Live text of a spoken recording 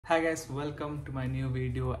Hi guys, welcome to my new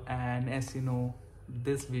video, and as you know,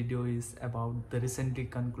 this video is about the recently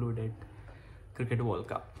concluded Cricket World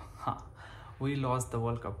Cup. We lost the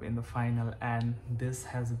World Cup in the final, and this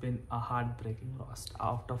has been a heartbreaking loss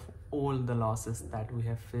out of all the losses that we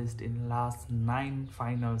have faced in last 9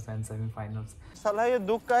 finals and semi-finals. साला ये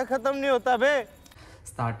दुख का खत्म नहीं होता बे.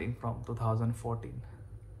 Starting from 2014.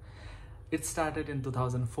 It started in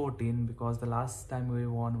 2014 because the last time we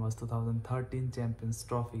won was 2013 Champions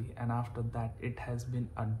Trophy, and after that it has been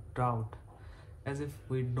a drought, as if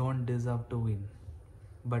we don't deserve to win.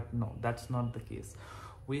 But no, that's not the case.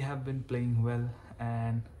 We have been playing well,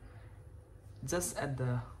 and just at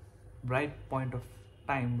the right point of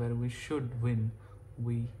time where we should win,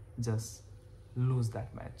 we just lose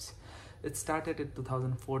that match. It started in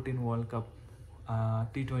 2014 World Cup,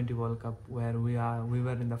 T20 World Cup, where we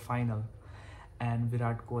were in the final, and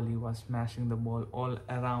Virat Kohli was smashing the ball all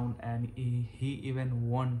around, and he even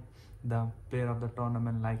won the player of the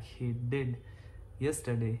tournament like he did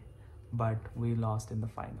yesterday, but we lost in the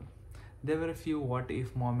final. There were a few what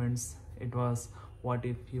if moments. It was what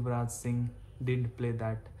if Yuvraj Singh didn't play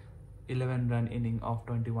that 11-run inning of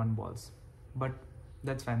 21 balls, but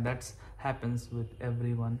that's fine. That happens with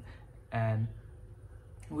everyone, and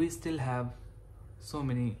we still have so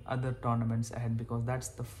many other tournaments ahead, because that's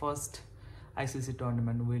the first ICC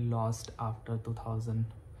tournament we lost after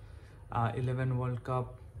 2011 World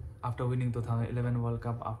Cup, after winning 2011 World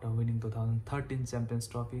Cup, after winning 2013 Champions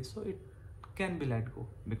Trophy. So it can be let go,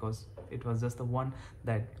 because it was just the one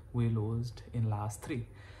that we lost in last 3.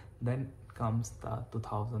 Then comes the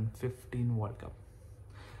 2015 World Cup.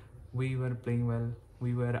 We were playing well,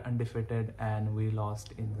 we were undefeated, and we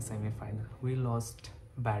lost in the semi-final. We lost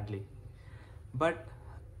badly, but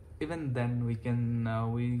even then we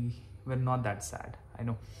were not that sad. I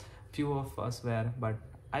know few of us were, but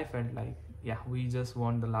I felt like, yeah, we just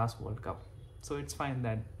won the last World Cup, so it's fine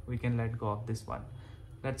that we can let go of this one.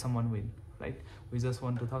 Let someone win, right? We just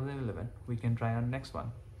won 2011, we can try on next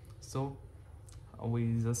one. So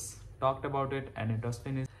we just talked about it, and it was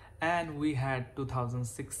finished. And we had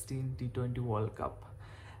 2016 T20 World Cup.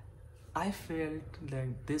 I felt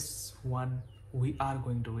like this one we are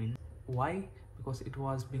going to win. Why? Because it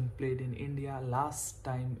was being played in India. Last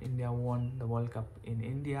time India won the World Cup in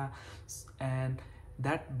India, and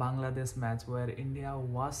that Bangladesh match where India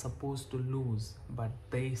was supposed to lose, but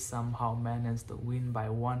they somehow managed to win by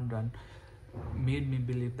 1 run, made me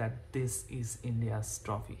believe that this is India's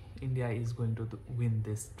trophy. India is going to win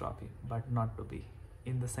this trophy, but not to be.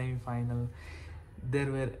 In the semi-final,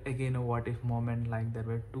 there were again a what if moment, like there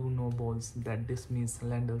were 2 no balls that dismissed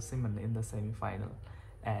Landell Simon in the semi-final,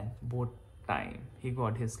 and both time he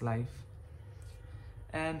got his life,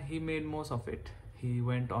 and he made most of it. He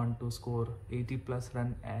went on to score 80 plus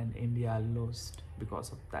run, and India lost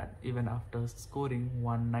because of that, even after scoring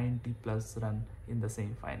 190 plus run in the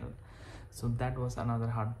semi-final. So that was another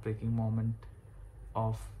heartbreaking moment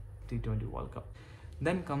of T20 World Cup.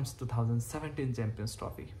 Then comes 2017 Champions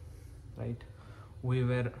Trophy, right? We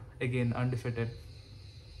were again undefeated.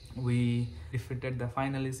 We defeated the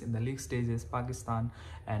finalists in the league stages, Pakistan,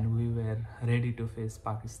 and we were ready to face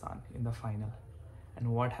Pakistan in the final.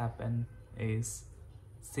 And what happened is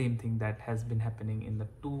same thing that has been happening in the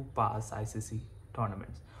 2 past ICC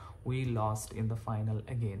tournaments. We lost in the final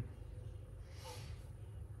again.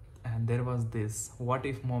 And there was this what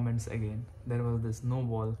if moments again. There was this no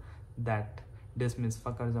ball that dismissed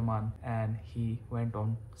Fakhar Zaman, and he went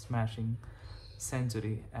on smashing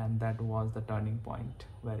century, and that was the turning point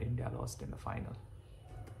where India lost in the final.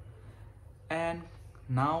 And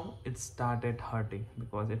now it started hurting,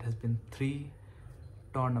 because it has been 3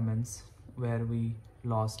 tournaments where we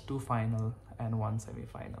lost 2 final and 1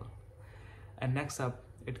 semi-final. And next up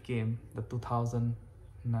it came the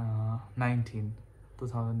 2019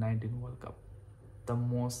 World Cup, the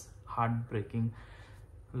most heartbreaking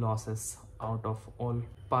losses out of all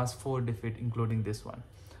past 4 defeats, including this one.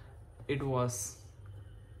 It was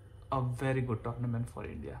a very good tournament for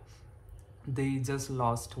India. They just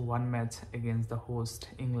lost 1 match against the host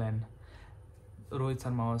England. Rohit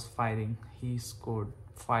Sharma was firing. He scored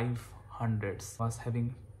 500s, was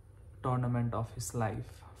having tournament of his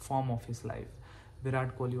life, form of his life.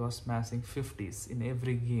 Virat Kohli was smashing 50s in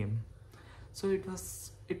every game. So it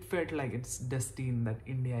felt like it's destined that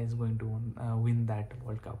India is going to win that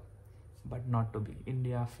World Cup, but not to be.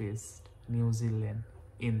 India faced New Zealand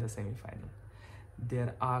in the semi-final,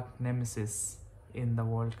 their arch nemesis in the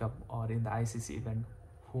World Cup or in the ICC event,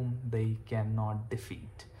 whom they cannot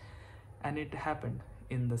defeat. And it happened.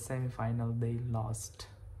 In the semi-final they lost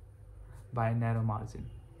by a narrow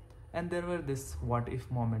margin. And there were this what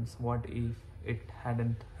if moments. What if it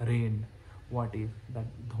hadn't rained, what if that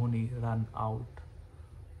Dhoni run out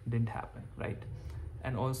didn't happen, right?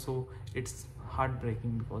 And also it's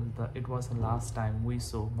heartbreaking because it was the last time we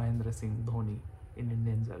saw Mahendra Singh Dhoni in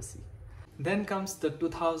Indian jersey. Then comes the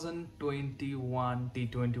 2021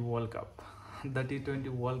 T20 World Cup. The T20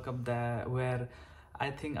 World Cup where I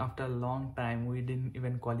think after a long time we didn't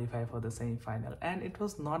even qualify for the semi-final, and it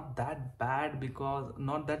was not that bad, because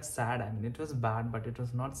not that sad. I mean, it was bad, but it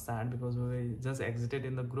was not sad because we just exited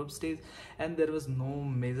in the group stage, and there was no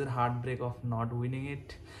major heartbreak of not winning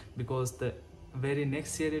it, because the very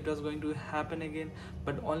next year it was going to happen again.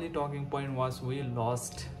 But only talking point was we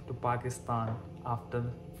lost to Pakistan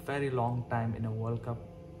after very long time in a World Cup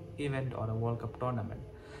event or a World Cup tournament.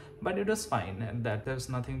 But it was fine, and that there's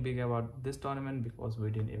nothing big about this tournament because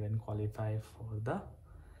we didn't even qualify for the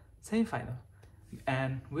semi-final.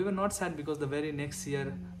 And we were not sad because the very next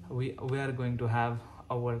year we are going to have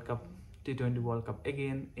a World Cup, T20 World Cup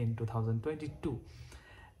again in 2022.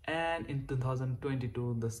 And in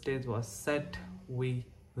 2022 the stage was set. We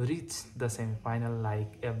reached the semi-final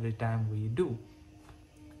like every time we do.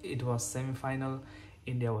 It was semi-final,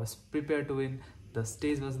 India was prepared to win, the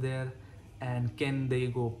stage was there, and can they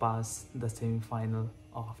go past the semi-final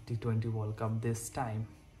of T20 World Cup this time?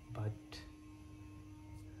 But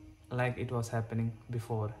like it was happening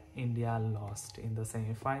before, India lost in the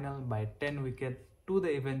semi-final by 10 wickets to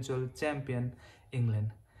the eventual champion England,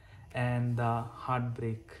 and the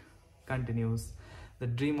heartbreak continues. The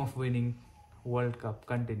dream of winning World Cup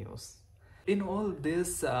continues. In all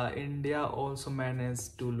this, India also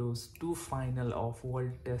managed to lose 2 final of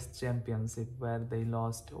World Test Championship, where they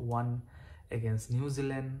lost one against New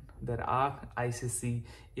Zealand, their ICC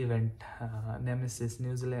event nemesis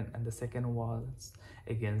New Zealand, and the second was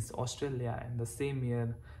against Australia in the same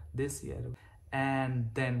year, this year. And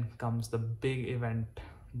then comes the big event,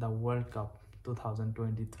 the World Cup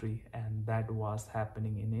 2023, and that was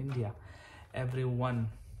happening in India. Everyone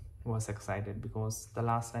was excited because the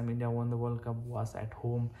last time India won the World Cup was at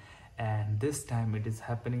home, and this time it is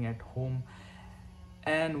happening at home.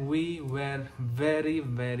 And we were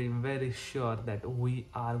very sure that we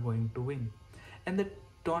are going to win, and the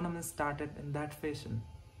tournament started in that fashion,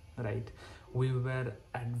 right? We were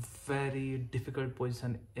at very difficult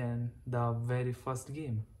position in the very first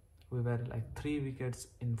game. We were like 3 wickets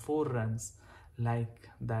in 4 runs, like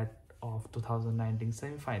that of 2019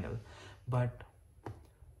 semi-final. But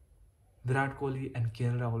Virat Kohli and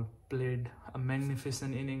KL Rahul played a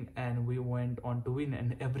magnificent inning, and we went on to win,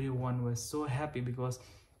 and everyone was so happy because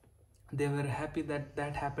they were happy that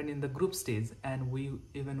that happened in the group stage, and we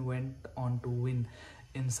even went on to win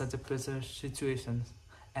in such a pressure situations,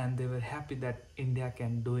 and they were happy that India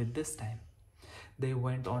can do it this time. They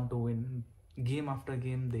went on to win game after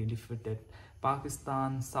game. They defeated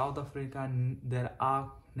Pakistan, South Africa, their arch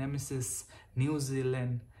nemesis New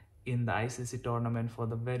Zealand in the ICC tournament for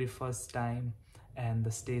the very first time, and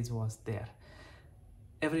the stage was there.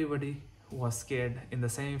 Everybody was scared. In the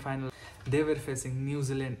semi-final, they were facing New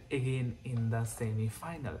Zealand again in the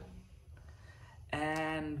semi-final,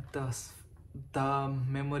 and the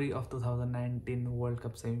memory of 2019 World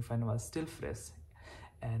Cup semi-final was still fresh,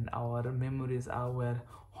 and our memories were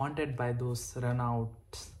haunted by those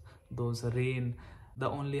runouts, those rain. The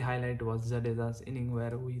only highlight was Jadeja's inning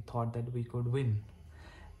where we thought that we could win.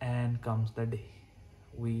 And comes the day,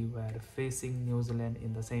 we were facing New Zealand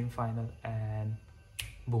in the semi-final, and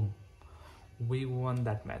boom, we won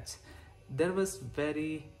that match. There was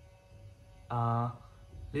very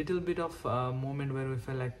little bit of moment where we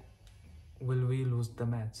felt like, will we lose the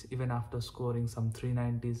match even after scoring some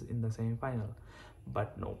 390s in the semi-final?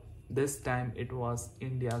 But no, this time it was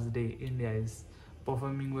India's day. India is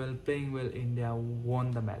performing well, playing well. India won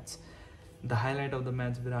the match. The highlight of the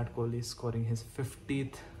match, Virat Kohli scoring his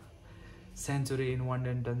 50th century in one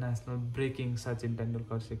international, breaking Sachin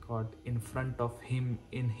Tendulkar's record in front of him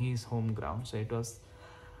in his home ground. So it was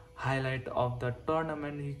highlight of the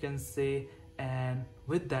tournament, you can say. And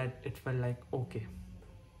with that, it felt like, okay,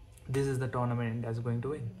 this is the tournament India is going to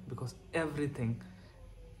win, because everything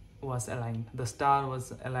was aligned. The star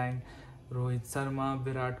was aligned. Rohit, Sharma,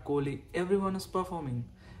 Virat, Kohli, everyone was performing.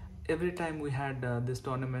 Every time we had this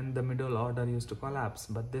tournament, the middle order used to collapse,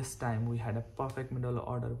 but this time we had a perfect middle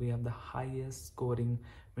order. We have the highest scoring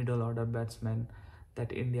middle order batsman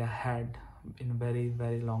that India had in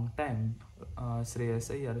very long time.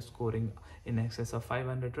 Shreyas Iyer scoring in excess of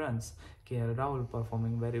 500 runs, KL Rahul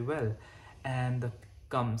performing very well, and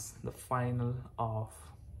comes the final of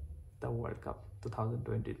the World Cup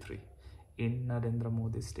 2023 in Narendra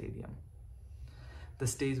Modi Stadium. The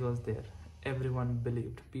stage was there. Everyone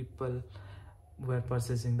believed. People, were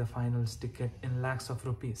purchasing the finals ticket in lakhs of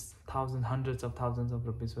rupees. Thousands, hundreds of thousands of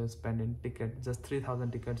rupees were spent in ticket. Just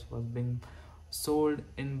 3,000 tickets was being sold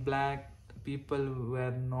in black. People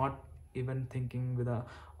were not even thinking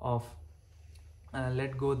of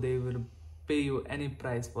let go. They will pay you any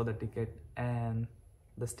price for the ticket, and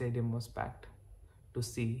the stadium was packed to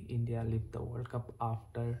see India lift the World Cup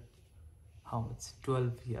after how much?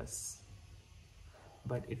 12 years.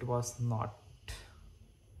 But it was not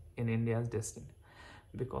in India's destiny,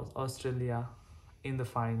 because Australia in the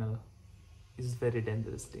final is very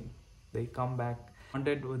dangerous team. They come back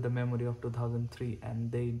haunted with the memory of 2003,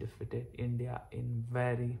 and they defeated India in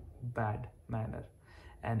very bad manner,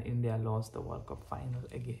 and India lost the World Cup final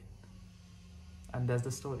again. And that's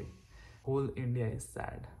the story. Whole India is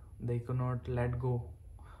sad. They could not let go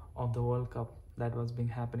of the World Cup that was being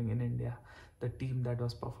happening in India. The team that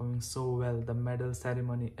was performing so well, the medal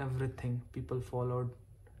ceremony, everything, people followed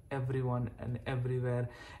everyone and everywhere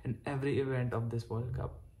in every event of this World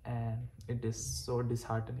Cup. And it is so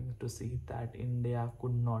disheartening to see that India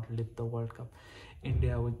could not lift the World Cup.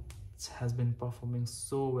 India, which has been performing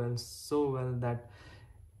so well that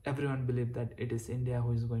everyone believed that it is India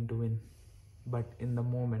who is going to win. But in the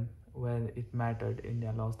moment where it mattered,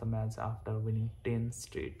 India lost the match after winning 10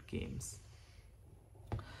 straight games.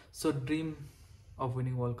 So dream of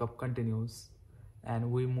winning World Cup continues,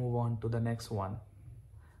 and we move on to the next one.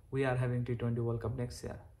 We are having T20 World Cup next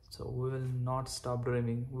year. So we will not stop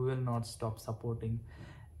dreaming, we will not stop supporting,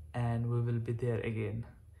 and we will be there again.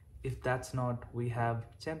 If that's not, we have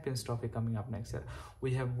Champions Trophy coming up next year.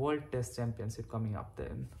 We have World Test Championship coming up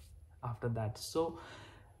then after that. So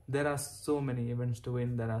there are so many events to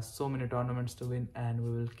win, there are so many tournaments to win, and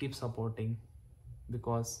we will keep supporting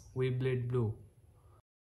because we bleed blue.